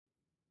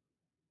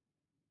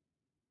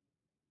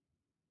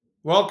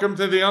Welcome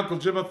to the Uncle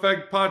Jim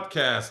Effect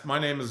podcast. My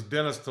name is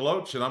Dennis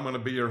Deloach, and I'm going to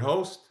be your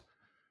host.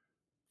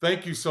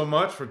 Thank you so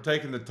much for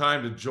taking the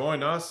time to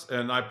join us.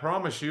 And I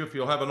promise you, if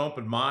you'll have an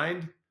open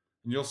mind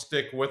and you'll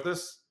stick with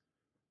us,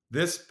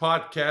 this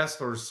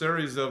podcast or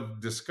series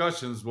of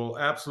discussions will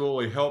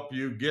absolutely help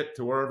you get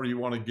to wherever you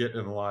want to get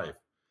in life.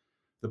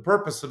 The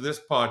purpose of this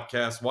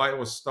podcast, why it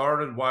was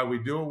started, why we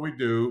do what we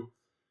do,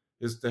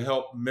 is to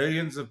help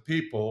millions of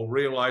people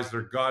realize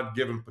their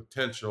God-given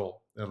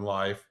potential in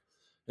life,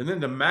 and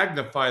then to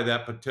magnify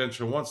that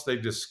potential once they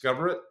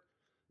discover it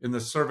in the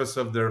service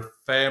of their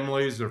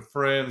families, their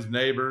friends,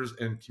 neighbors,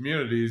 and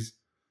communities,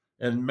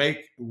 and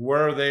make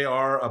where they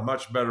are a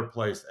much better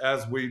place.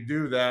 As we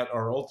do that,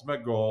 our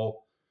ultimate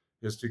goal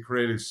is to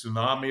create a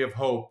tsunami of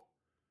hope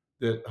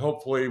that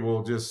hopefully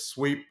will just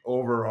sweep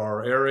over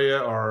our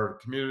area, our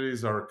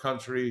communities, our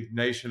country,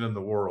 nation, and the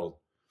world.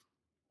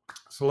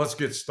 So let's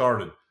get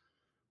started.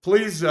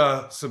 Please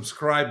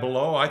subscribe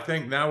below. I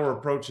think now we're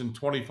approaching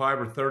 25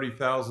 or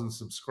 30,000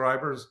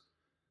 subscribers.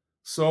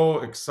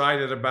 So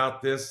excited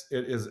about this.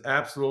 It is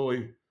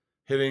absolutely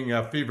hitting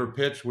a fever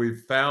pitch.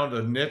 We've found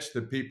a niche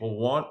that people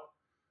want.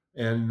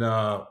 And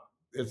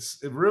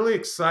it's really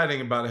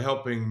exciting about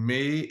helping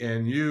me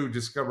and you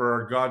discover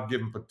our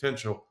God-given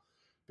potential.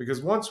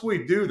 Because once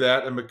we do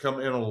that and become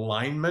in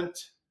alignment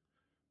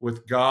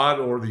with God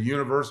or the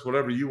universe,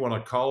 whatever you want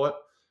to call it,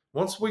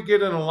 once we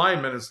get in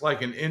alignment, it's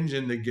like an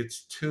engine that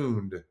gets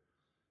tuned.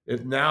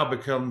 It now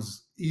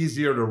becomes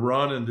easier to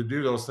run and to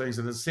do those things.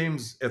 And it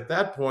seems at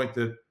that point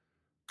that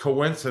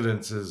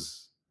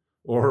coincidences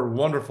or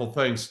wonderful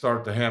things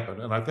start to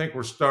happen. And I think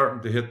we're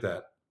starting to hit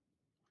that.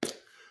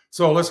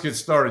 So let's get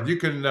started. You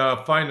can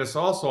find us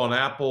also on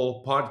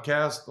Apple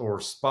Podcast or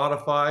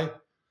Spotify.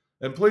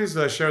 And please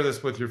share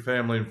this with your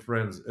family and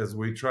friends as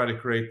we try to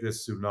create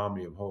this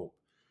tsunami of hope.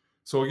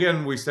 So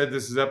again, we said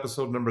this is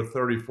episode number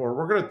 34.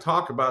 We're going to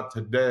talk about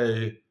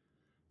today,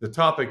 the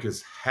topic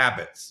is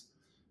habits.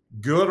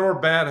 Good or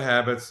bad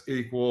habits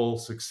equal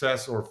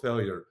success or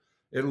failure.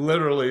 It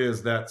literally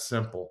is that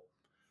simple.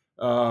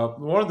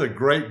 One of the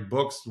great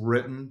books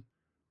written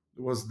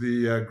was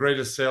The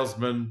Greatest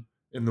Salesman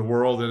in the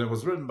World, and it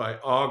was written by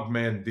Og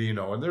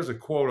Mandino. And there's a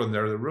quote in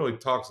there that really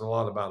talks a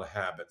lot about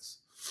habits.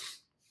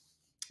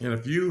 And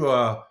if you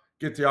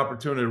get the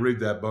opportunity to read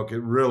that book,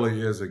 it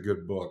really is a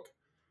good book.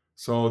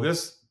 So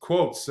this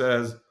quote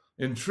says,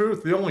 "In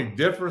truth, the only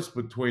difference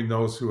between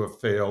those who have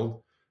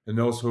failed and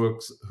those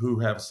who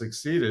have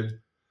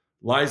succeeded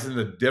lies in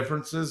the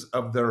differences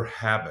of their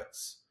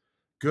habits.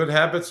 Good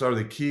habits are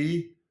the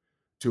key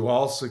to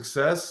all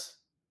success.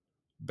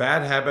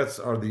 Bad habits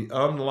are the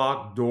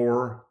unlocked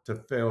door to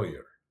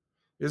failure."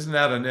 Isn't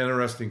that an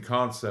interesting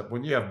concept?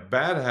 When you have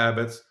bad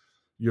habits,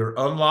 you're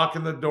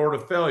unlocking the door to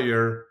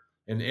failure,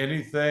 and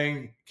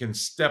anything can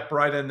step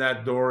right in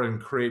that door and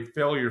create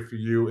failure for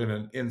you in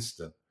an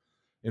instant.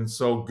 And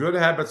so good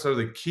habits are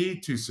the key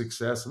to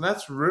success. And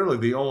that's really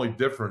the only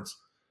difference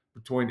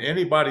between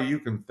anybody you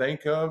can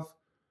think of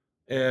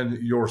and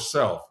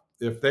yourself.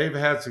 If they've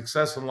had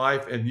success in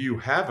life and you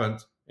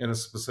haven't in a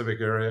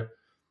specific area,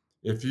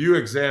 if you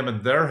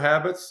examine their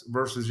habits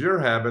versus your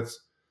habits,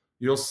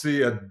 you'll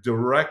see a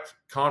direct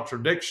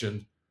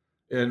contradiction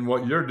in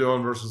what you're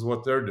doing versus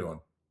what they're doing.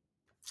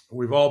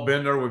 We've all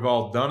been there, we've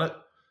all done it,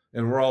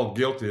 and we're all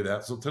guilty of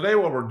that. So today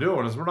what we're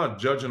doing is we're not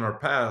judging our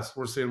past.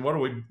 We're saying, what do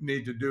we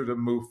need to do to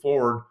move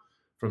forward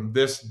from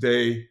this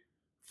day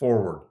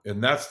forward?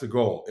 And that's the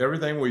goal.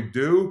 Everything we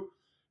do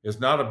is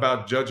not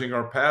about judging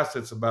our past.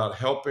 It's about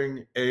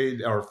helping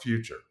aid our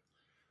future.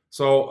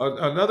 So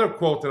another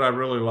quote that I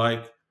really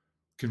like,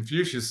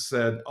 Confucius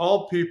said,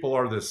 "All people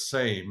are the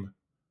same,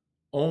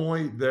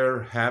 only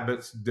their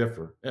habits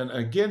differ." And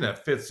again,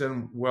 that fits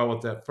in well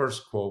with that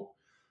first quote.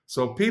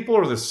 So people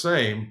are the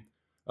same.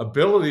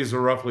 Abilities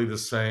are roughly the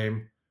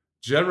same.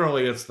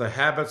 Generally, it's the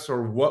habits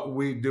or what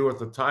we do at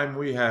the time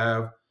we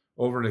have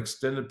over an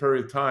extended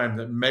period of time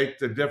that make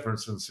the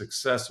difference in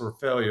success or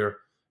failure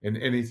in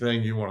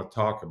anything you want to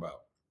talk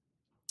about.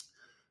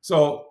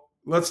 So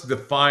let's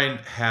define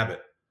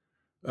habit.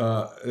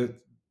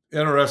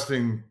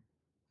 Interesting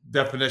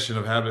definition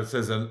of habit. It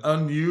says an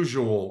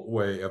unusual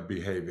way of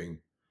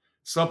behaving,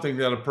 something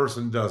that a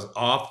person does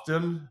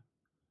often,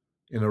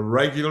 in a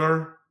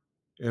regular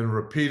and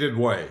repeated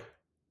way.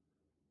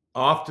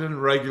 Often,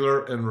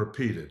 regular, and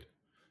repeated.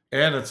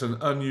 And it's an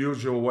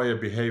unusual way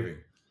of behaving.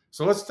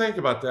 So let's think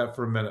about that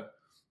for a minute.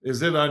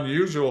 Is it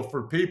unusual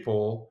for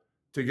people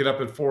to get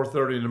up at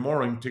 4:30 in the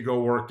morning to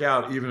go work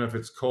out, even if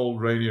it's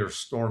cold, rainy, or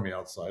stormy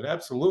outside?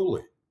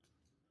 Absolutely.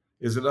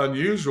 Is it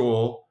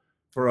unusual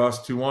for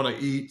us to want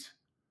to eat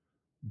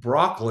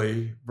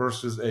broccoli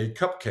versus a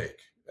cupcake?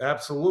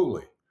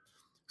 Absolutely.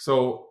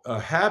 So a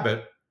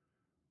habit,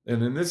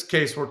 and in this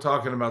case, we're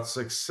talking about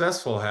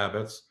successful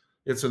habits,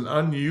 it's an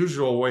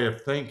unusual way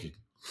of thinking.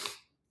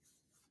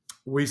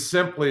 We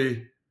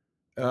simply,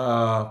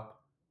 as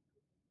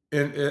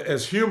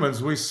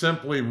humans, we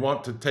simply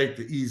want to take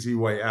the easy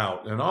way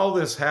out. And all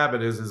this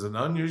habit is an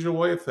unusual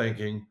way of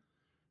thinking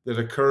that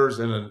occurs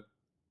in an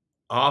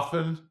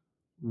often,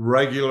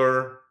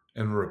 regular,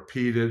 and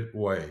repeated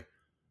way.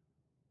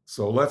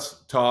 So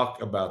let's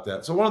talk about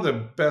that. So one of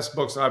the best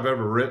books I've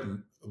ever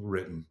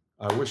written,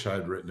 I wish I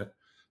had written it.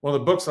 One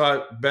of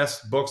the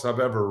best books I've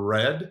ever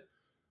read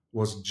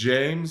was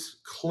James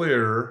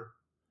Clear,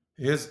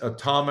 his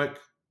Atomic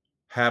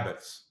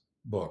Habits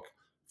book.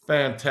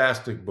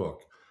 Fantastic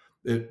book.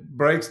 It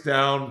breaks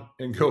down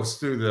and goes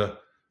through the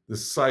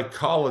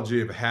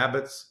psychology of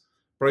habits,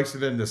 breaks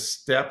it into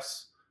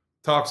steps,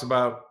 talks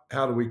about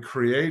how do we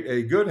create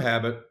a good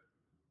habit,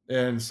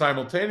 and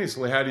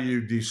simultaneously, how do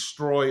you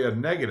destroy a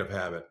negative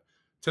habit?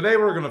 Today,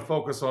 we're going to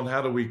focus on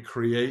how do we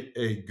create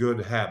a good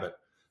habit.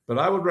 But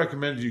I would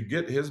recommend you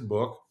get his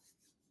book.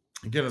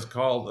 Again, it's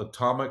called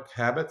Atomic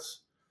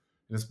Habits,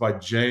 and it's by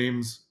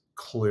James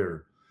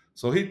Clear.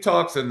 So he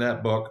talks in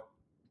that book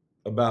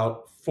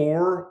about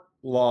 4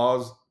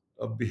 laws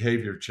of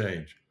behavior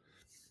change.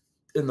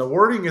 And the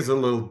wording is a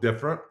little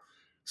different.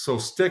 So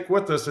stick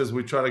with us as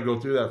we try to go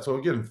through that. So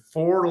again,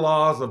 4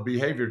 laws of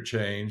behavior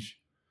change.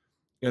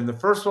 And the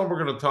first one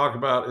we're going to talk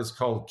about is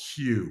called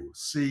Q,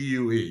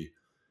 C-U-E.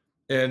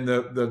 And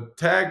the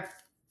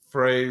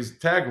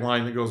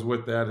tagline that goes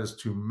with that is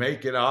to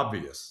make it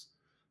obvious.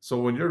 So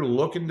when you're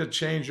looking to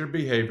change your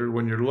behavior,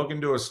 when you're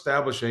looking to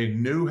establish a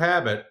new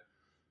habit,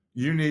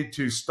 you need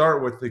to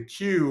start with the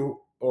Q,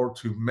 or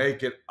to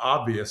make it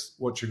obvious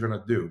what you're going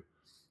to do.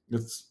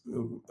 It's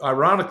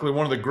ironically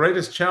one of the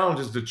greatest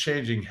challenges to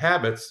changing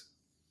habits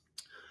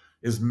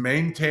is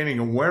maintaining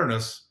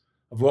awareness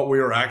of what we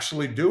are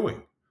actually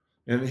doing.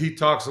 And he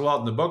talks a lot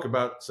in the book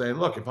about saying,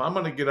 look, if I'm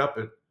going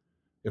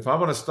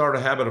to start a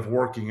habit of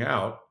working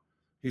out,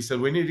 he said,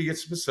 we need to get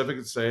specific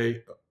and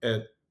say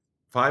at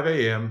 5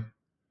 a.m.,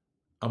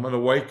 I'm going to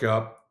wake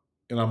up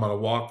and I'm going to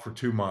walk for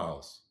 2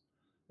 miles.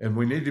 And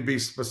we need to be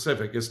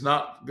specific. It's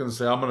not going to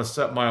say, I'm going to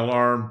set my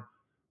alarm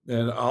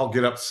and I'll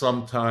get up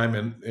sometime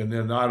and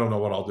then I don't know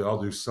what I'll do.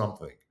 I'll do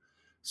something.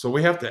 So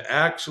we have to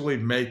actually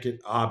make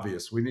it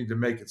obvious. We need to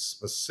make it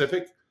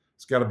specific.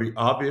 It's got to be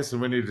obvious,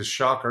 and we need to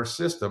shock our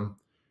system.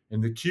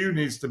 And the cue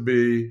needs to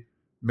be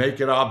make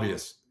it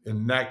obvious.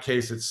 In that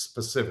case, it's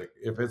specific.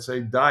 If it's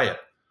a diet,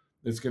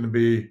 it's going to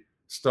be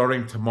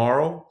starting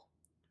tomorrow,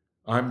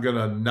 I'm going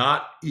to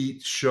not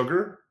eat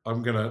sugar.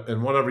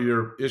 And whatever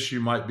your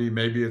issue might be,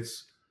 maybe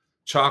it's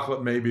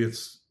chocolate, maybe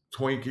it's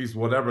Twinkies,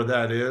 whatever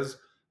that is,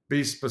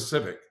 be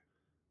specific.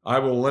 I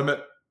will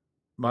limit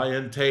my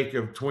intake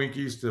of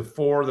Twinkies to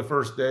 4 the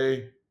first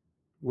day.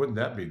 Wouldn't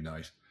that be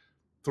nice?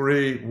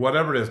 3,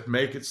 whatever it is,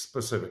 make it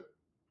specific.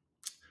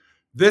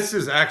 This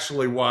is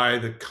actually why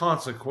the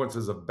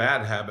consequences of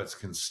bad habits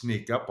can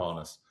sneak up on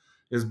us,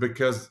 is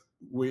because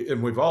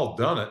we've all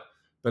done it,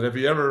 but have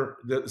you ever,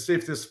 see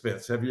if this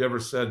fits, have you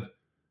ever said,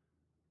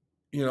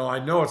 I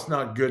know it's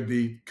not good to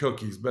eat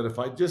cookies, but if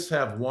I just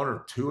have 1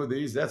 or 2 of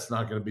these, that's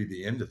not going to be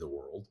the end of the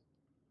world.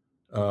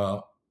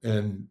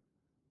 And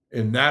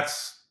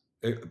that's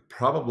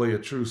probably a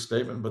true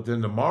statement. But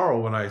then tomorrow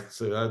when I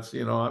say that's,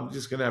 I'm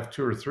just going to have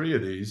 2 or 3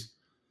 of these,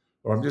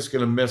 or I'm just going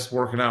to miss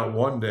working out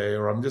one day,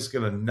 or I'm just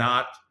going to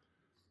not,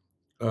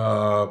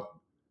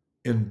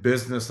 in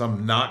business,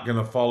 I'm not going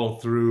to follow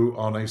through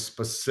on a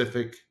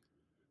specific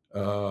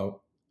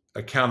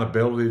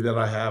accountability that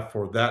I have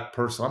for that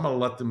person. I'm going to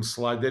let them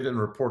slide. They didn't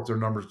report their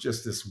numbers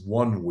just this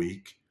 1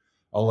 week.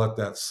 I'll let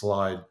that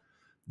slide.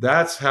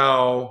 That's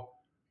how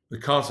the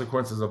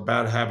consequences of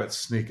bad habits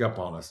sneak up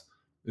on us,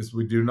 is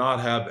we do not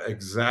have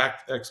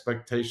exact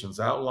expectations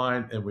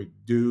outlined and we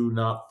do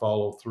not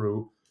follow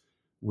through.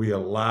 We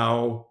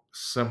allow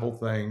simple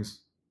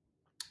things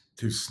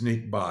to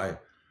sneak by.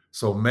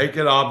 So make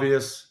it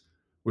obvious.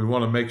 We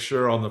want to make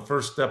sure on the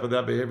first step of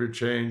that behavior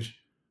change,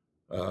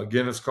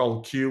 again, it's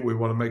called Q. We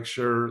want to make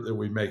sure that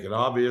we make it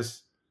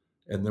obvious.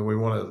 And then we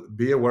want to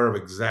be aware of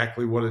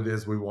exactly what it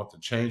is we want to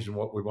change and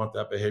what we want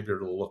that behavior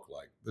to look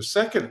like. The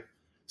second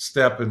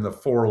step in the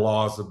 4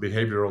 laws of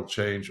behavioral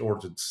change, or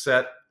to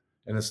set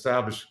and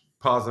establish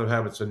positive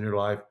habits in your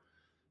life,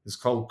 is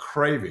called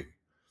craving.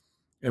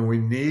 And we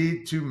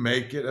need to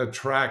make it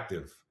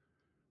attractive.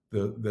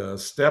 The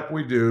step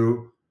we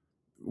do,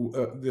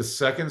 the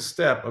second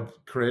step of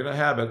creating a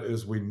habit,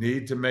 is we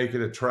need to make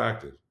it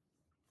attractive.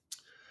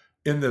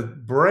 In the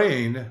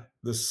brain,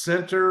 the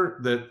center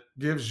that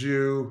gives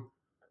you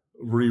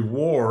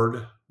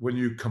reward when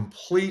you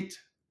complete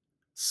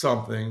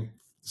something,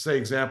 say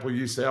example,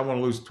 you say, I want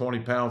to lose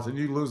 20 pounds, and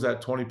you lose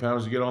that 20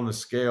 pounds, you get on the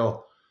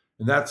scale,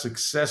 and that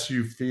success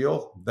you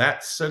feel,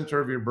 that center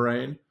of your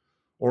brain.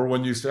 Or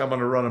when you say, I'm going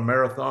to run a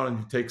marathon, and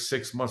you take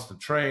 6 months to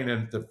train,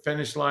 and at the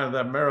finish line of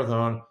that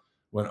marathon,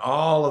 when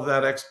all of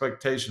that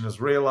expectation is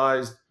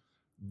realized,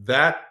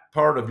 that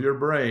part of your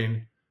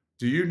brain,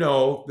 do you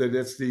know that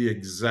it's the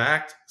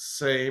exact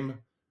same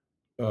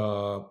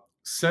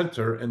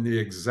center and the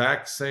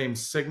exact same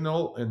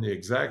signal and the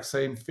exact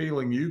same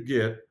feeling you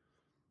get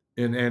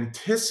in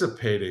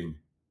anticipating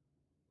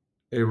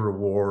a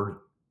reward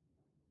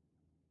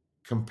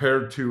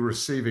compared to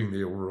receiving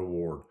the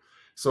reward?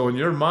 So in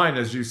your mind,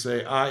 as you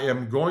say, I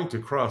am going to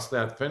cross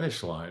that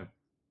finish line,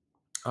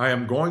 I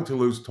am going to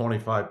lose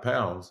 25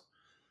 pounds,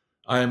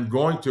 I am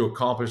going to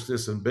accomplish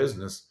this in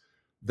business,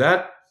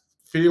 that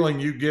feeling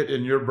you get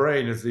in your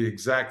brain is the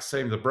exact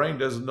same. The brain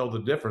doesn't know the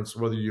difference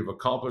whether you've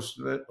accomplished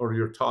it or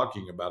you're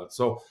talking about it.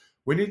 So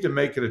we need to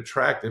make it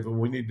attractive, and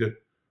we need to.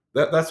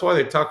 That's why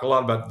they talk a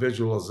lot about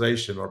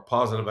visualization or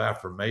positive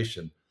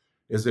affirmation.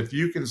 Is if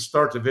you can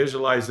start to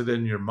visualize it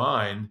in your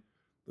mind,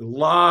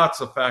 lots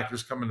of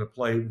factors come into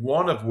play.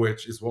 One of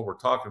which is what we're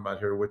talking about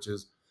here, which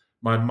is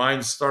my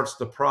mind starts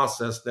to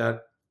process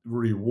that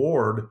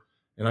reward,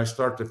 and I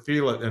start to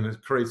feel it, and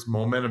it creates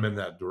momentum in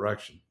that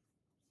direction.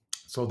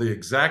 So the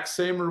exact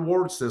same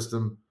reward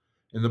system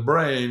in the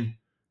brain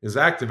is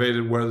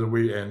activated whether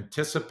we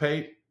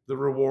anticipate the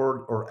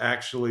reward or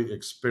actually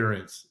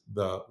experience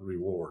the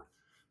reward.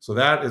 So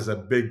that is a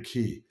big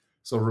key.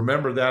 So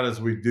remember that as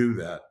we do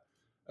that.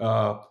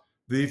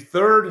 The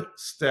third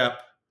step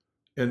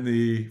in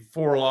the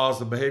 4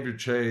 laws of behavior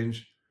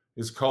change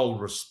is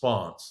called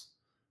response.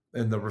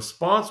 And the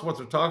response, what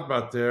they're talking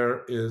about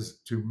there, is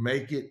to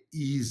make it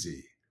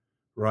easy,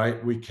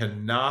 right? We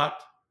cannot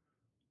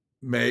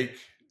make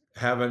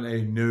having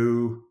a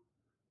new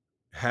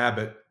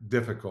habit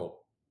difficult.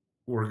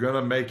 We're going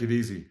to make it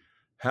easy.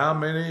 How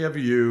many of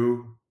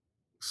you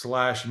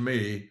 /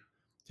 me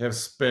have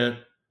spent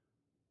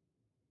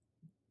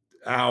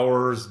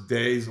hours,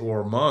 days,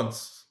 or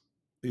months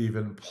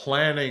even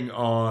planning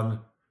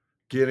on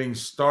getting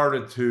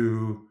started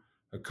to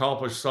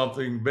accomplish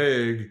something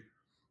big?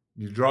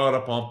 You draw it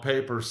up on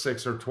paper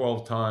 6 or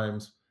 12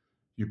 times.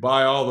 You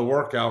buy all the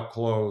workout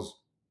clothes.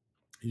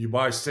 You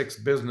buy 6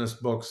 business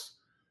books.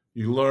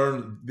 You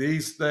learn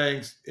these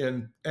things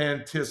in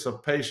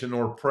anticipation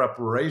or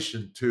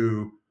preparation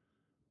to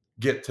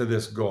get to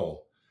this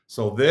goal.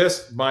 So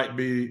this might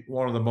be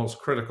one of the most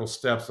critical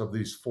steps of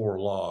these 4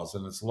 laws.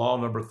 And it's law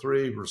number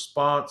 3,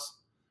 response,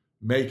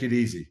 make it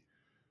easy.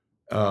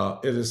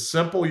 It is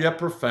simple yet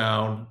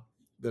profound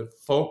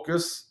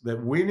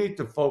that we need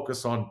to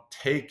focus on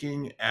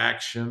taking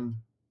action,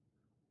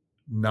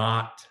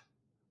 not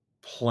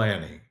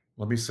planning.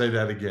 Let me say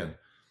that again.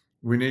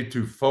 We need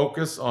to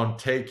focus on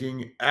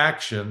taking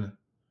action,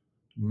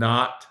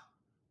 not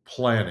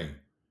planning.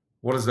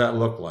 What does that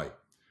look like?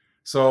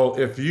 So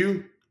if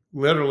you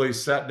literally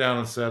sat down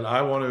and said,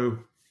 I want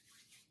to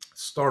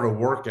start a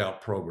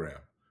workout program.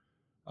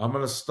 I'm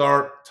going to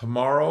start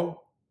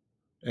tomorrow.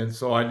 And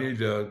so I need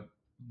to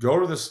go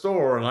to the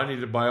store and I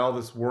need to buy all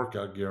this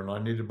workout gear, and I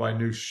need to buy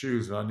new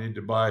shoes, and I need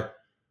to buy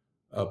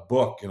a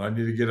book, and I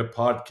need to get a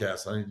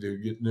podcast. I need to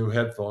get new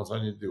headphones. I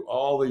need to do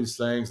all these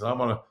things. And I'm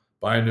going to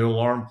buy a new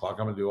alarm clock.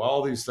 I'm going to do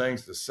all these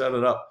things to set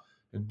it up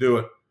and do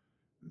it.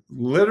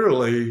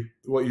 Literally,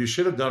 what you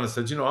should have done is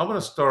said, I'm going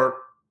to start.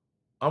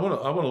 I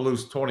want to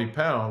lose 20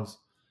 pounds.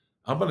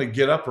 I'm going to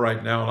get up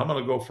right now and I'm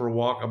going to go for a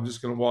walk. I'm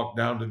just going to walk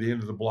down to the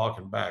end of the block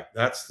and back.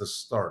 That's the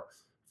start.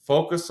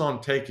 Focus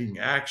on taking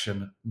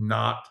action,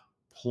 not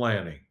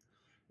planning.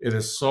 It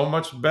is so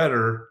much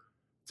better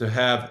to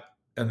have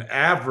an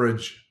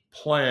average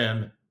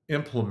plan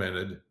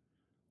implemented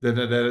than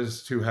it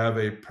is to have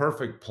a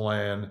perfect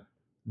plan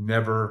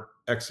never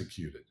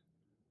executed.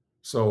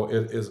 So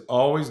it is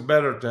always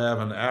better to have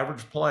an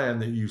average plan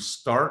that you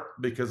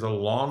start, because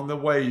along the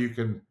way you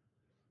can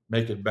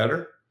make it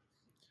better.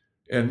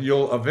 And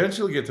you'll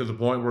eventually get to the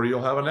point where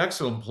you'll have an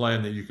excellent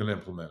plan that you can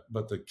implement.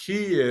 But the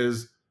key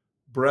is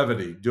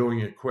brevity, doing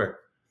it quick.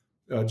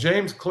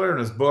 James Clear, in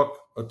his book,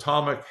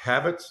 Atomic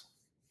Habits,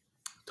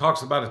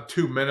 talks about a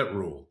 2-minute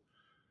rule.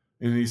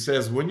 And he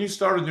says, when you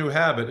start a new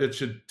habit, it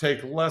should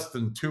take less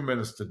than 2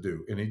 minutes to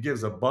do. And he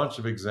gives a bunch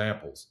of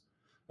examples.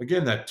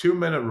 Again, that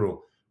 2-minute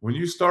rule. When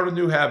you start a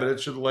new habit, it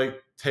should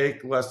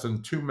take less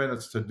than 2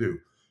 minutes to do.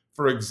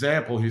 For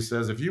example, he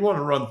says, if you want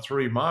to run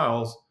 3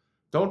 miles,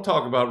 don't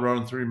talk about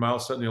running 3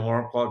 miles, setting the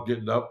alarm clock,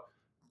 getting up,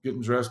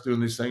 getting dressed, doing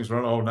these things,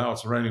 run. Oh, now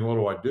it's raining. What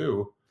do I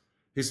do?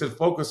 He said,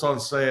 focus on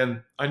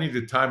saying, I need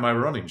to tie my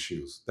running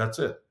shoes. That's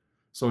it.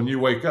 So when you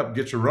wake up,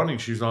 get your running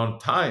shoes on,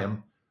 tie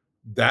them.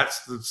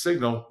 That's the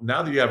signal.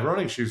 Now that you have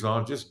running shoes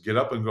on, just get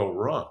up and go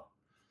run.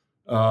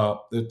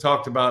 It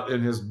talked about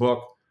in his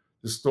book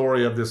the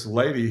story of this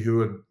lady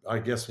who had, I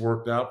guess,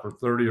 worked out for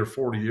 30 or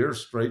 40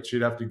 years straight.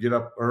 She'd have to get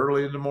up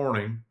early in the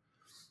morning,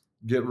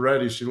 get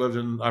ready. She lived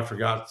in, I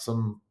forgot,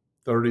 some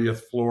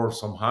 30th floor of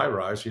some high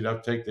rise. She'd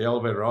have to take the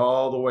elevator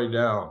all the way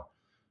down,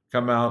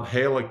 come out,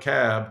 hail a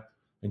cab,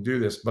 and do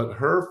this. But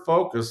her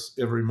focus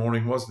every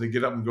morning wasn't to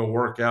get up and go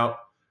work out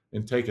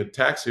and take a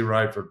taxi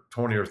ride for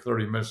 20 or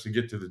 30 minutes to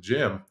get to the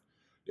gym.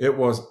 It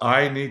was,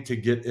 I need to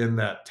get in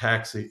that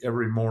taxi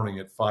every morning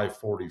at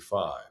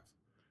 5:45.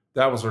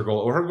 That was her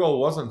goal. Her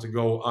goal wasn't to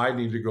go, I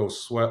need to go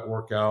sweat,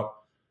 work out,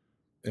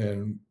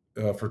 and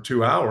for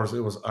 2 hours. It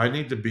was, I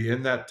need to be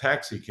in that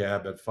taxi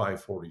cab at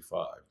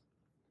 5:45.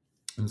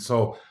 And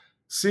so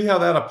see how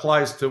that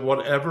applies to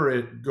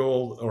whatever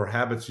goal or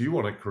habits you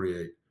want to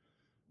create.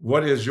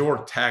 What is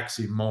your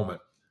taxi moment?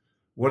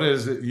 What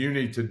is it you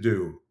need to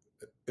do?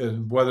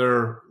 And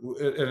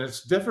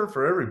it's different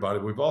for everybody.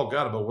 We've all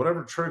got it, but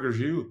whatever triggers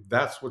you,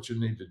 that's what you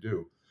need to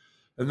do.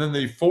 And then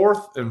the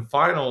fourth and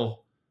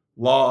final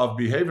law of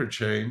behavior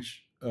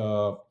change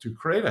to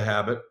create a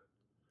habit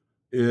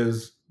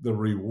is the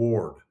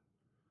reward.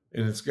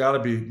 and it's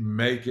got to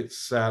make it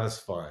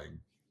satisfying.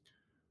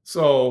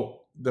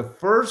 So the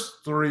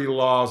first three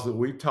laws that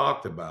we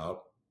talked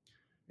about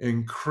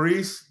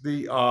increase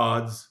the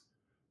odds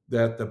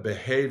that the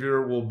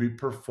behavior will be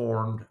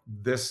performed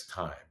this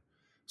time.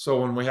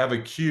 So when we have a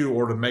cue,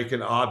 or to make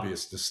it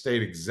obvious, to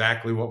state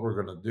exactly what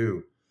we're going to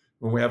do,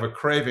 when we have a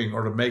craving,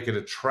 or to make it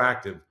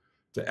attractive,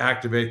 to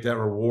activate that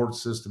reward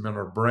system in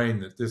our brain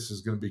that this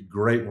is going to be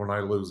great when I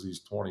lose these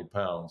 20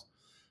 pounds.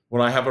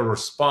 When I have a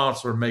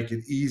response, or make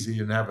it easy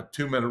and have a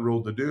 2-minute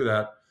rule to do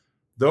that,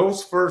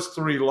 those first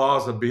three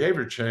laws of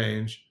behavior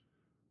change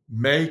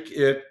make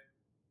it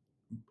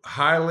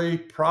highly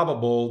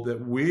probable that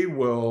we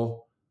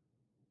will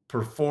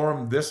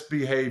perform this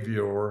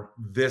behavior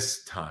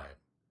this time.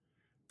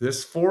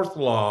 This fourth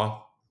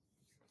law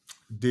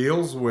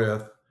deals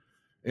with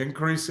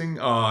increasing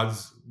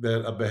odds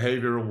that a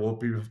behavior will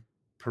be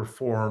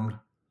performed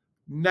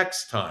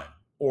next time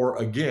or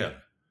again.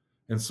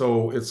 And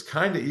so it's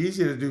kind of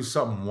easy to do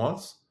something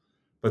once,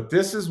 but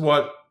this is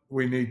what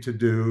we need to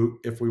do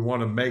if we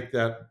want to make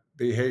that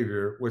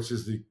behavior, which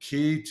is the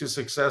key to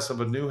success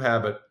of a new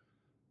habit,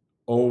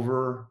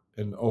 over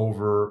and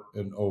over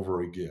and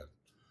over again.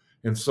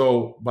 And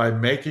so by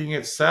making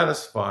it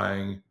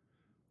satisfying,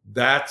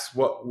 that's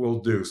what we'll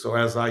do. So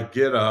as I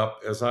get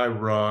up, as I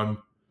run,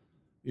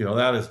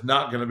 that is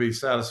not going to be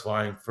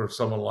satisfying for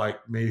someone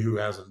like me who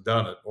hasn't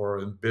done it, or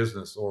in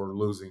business, or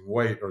losing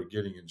weight, or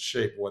getting in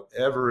shape.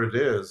 Whatever it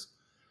is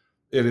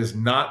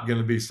not going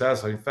to be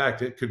satisfying. In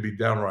fact, it could be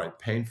downright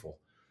painful.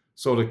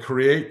 So to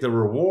create the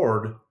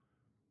reward,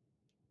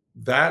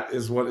 that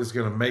is what is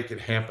going to make it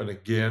happen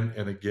again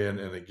and again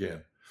and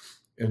again.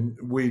 And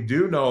we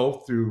do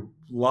know through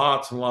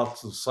lots and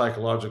lots of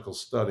psychological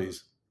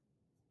studies,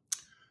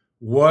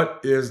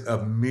 what is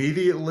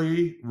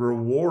immediately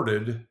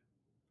rewarded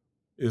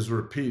is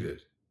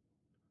repeated,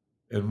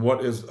 and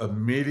what is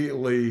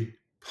immediately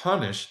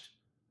punished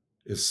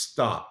is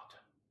stopped.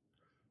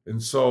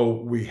 And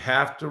so we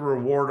have to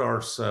reward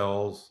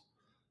ourselves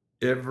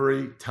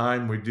every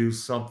time we do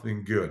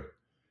something good.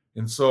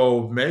 And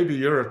so maybe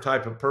you're a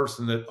type of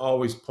person that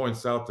always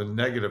points out the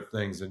negative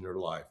things in your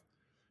life.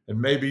 And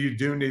maybe you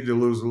do need to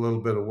lose a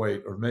little bit of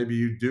weight, or maybe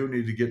you do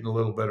need to get in a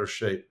little better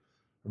shape,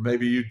 or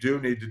maybe you do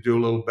need to do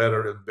a little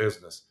better in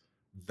business.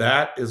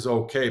 That is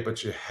okay,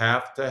 but you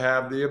have to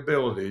have the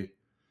ability.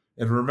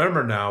 And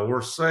remember now,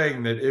 we're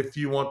saying that if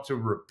you want to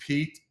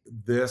repeat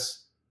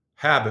this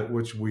habit,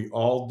 which we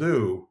all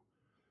do,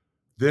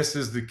 this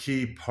is the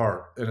key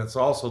part. And it's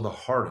also the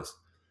hardest.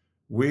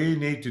 We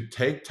need to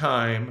take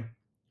time,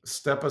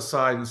 step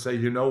aside and say,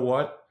 you know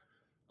what?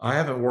 I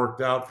haven't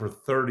worked out for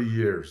 30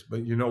 years,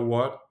 but you know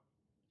what?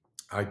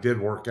 I did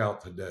work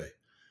out today.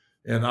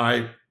 And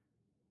I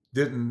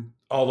didn't,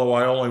 although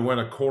I only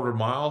went a quarter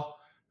mile,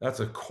 that's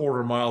a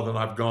quarter mile that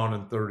I've gone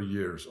in 30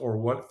 years, or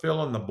what,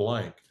 fill in the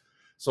blank.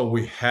 So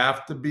we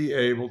have to be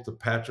able to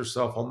pat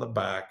yourself on the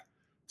back,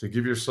 to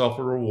give yourself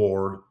a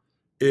reward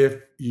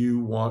if you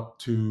want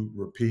to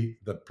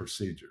repeat the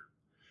procedure.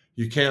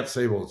 You can't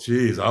say, well,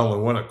 geez, I only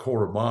went a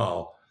quarter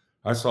mile.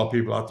 I saw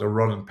people out there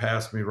running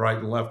past me right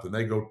and left, and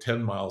they go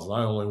 10 miles, and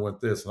I only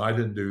went this, and I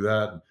didn't do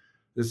that, and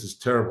this is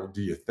terrible.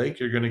 Do you think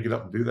you're going to get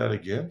up and do that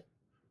again?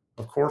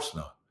 Of course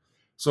not.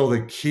 So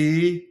the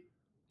key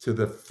to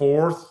the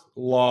fourth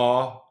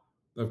law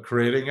of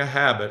creating a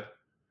habit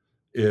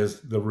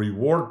is the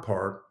reward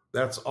part.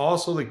 That's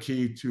also the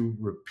key to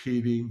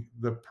repeating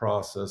the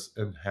process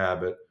and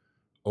habit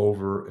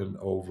over and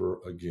over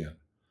again.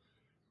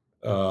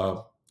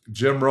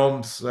 Jim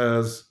Rohn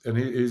says, and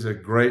he's a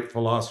great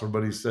philosopher,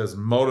 but he says,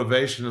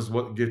 motivation is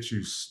what gets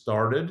you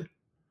started.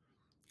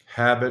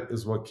 Habit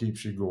is what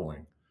keeps you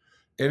going.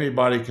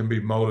 Anybody can be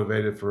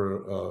motivated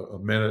for a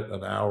minute,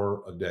 an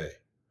hour, a day,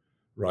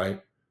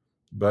 right?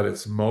 But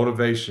it's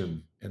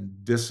motivation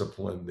and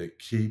discipline that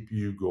keep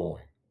you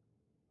going.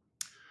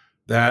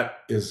 That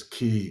is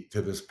key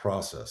to this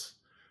process.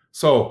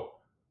 So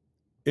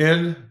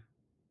in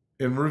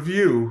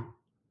review,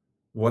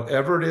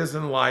 whatever it is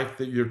in life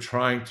that you're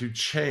trying to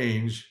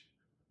change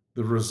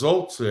the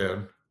results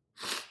in,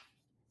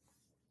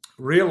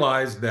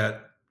 realize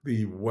that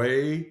the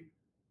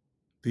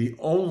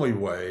only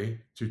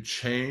way to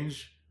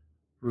change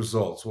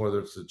results, whether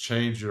it's to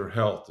change your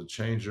health, to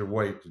change your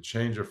weight, to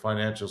change your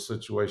financial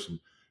situation,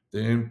 to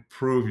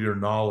improve your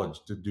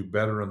knowledge, to do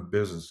better in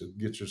business, to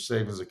get your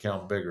savings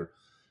account bigger,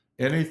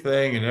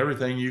 anything and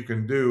everything you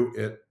can do,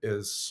 it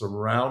is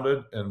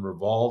surrounded and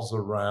revolves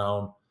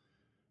around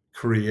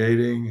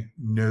creating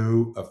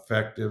new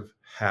effective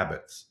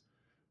habits.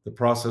 The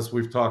process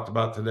we've talked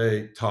about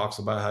today talks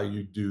about how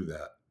you do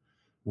that.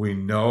 We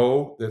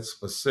know that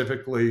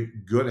specifically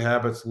good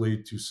habits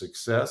lead to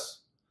success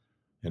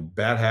and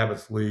bad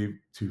habits lead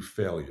to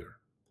failure.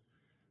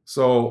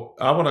 So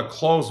I want to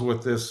close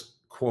with this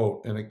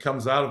quote, and it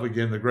comes out of,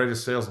 again, The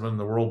Greatest Salesman in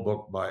the World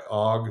book by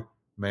Og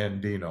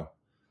Mandino.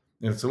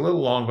 And it's a little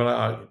long, but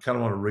I kind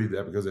of want to read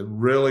that because it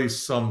really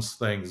sums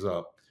things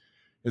up.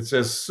 It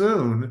says,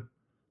 soon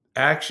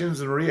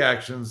actions and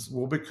reactions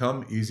will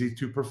become easy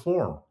to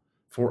perform.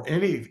 For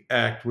any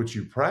act which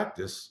you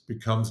practice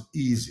becomes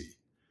easy.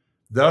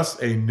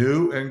 Thus, a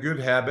new and good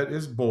habit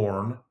is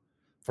born.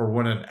 For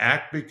when an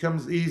act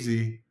becomes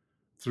easy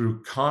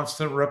through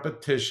constant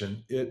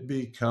repetition, it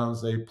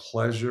becomes a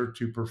pleasure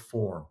to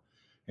perform.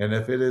 And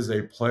if it is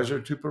a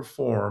pleasure to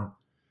perform,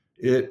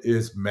 it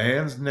is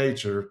man's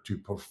nature to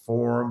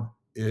perform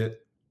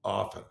it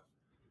often.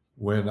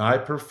 When I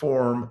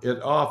perform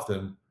it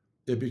often,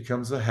 it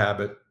becomes a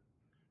habit,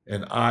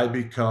 and I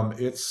become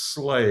its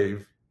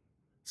slave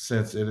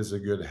since it is a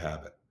good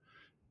habit.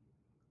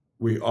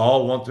 We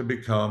all want to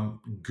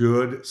become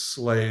good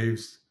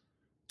slaves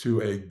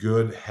to a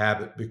good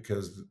habit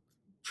because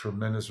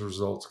tremendous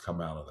results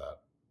come out of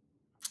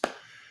that.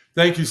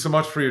 Thank you so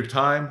much for your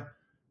time.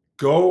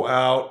 Go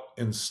out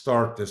and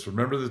start this.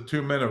 Remember the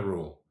 2-minute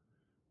rule.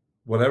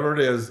 Whatever it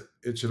is,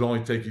 it should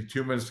only take you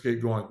 2 minutes to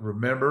get going.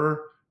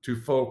 Remember to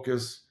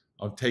focus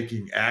on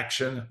taking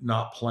action,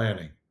 not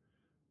planning.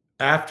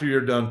 After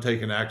you're done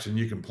taking action,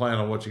 you can plan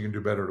on what you can do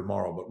better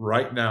tomorrow. But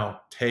right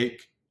now,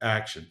 take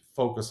action.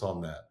 Focus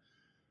on that.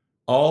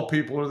 All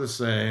people are the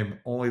same,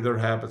 only their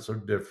habits are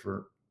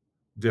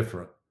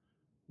different.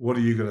 What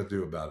are you going to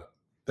do about it?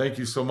 Thank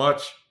you so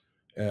much.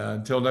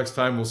 Until next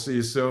time, we'll see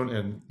you soon,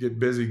 and get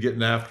busy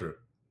getting after it.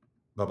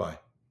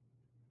 Bye-bye.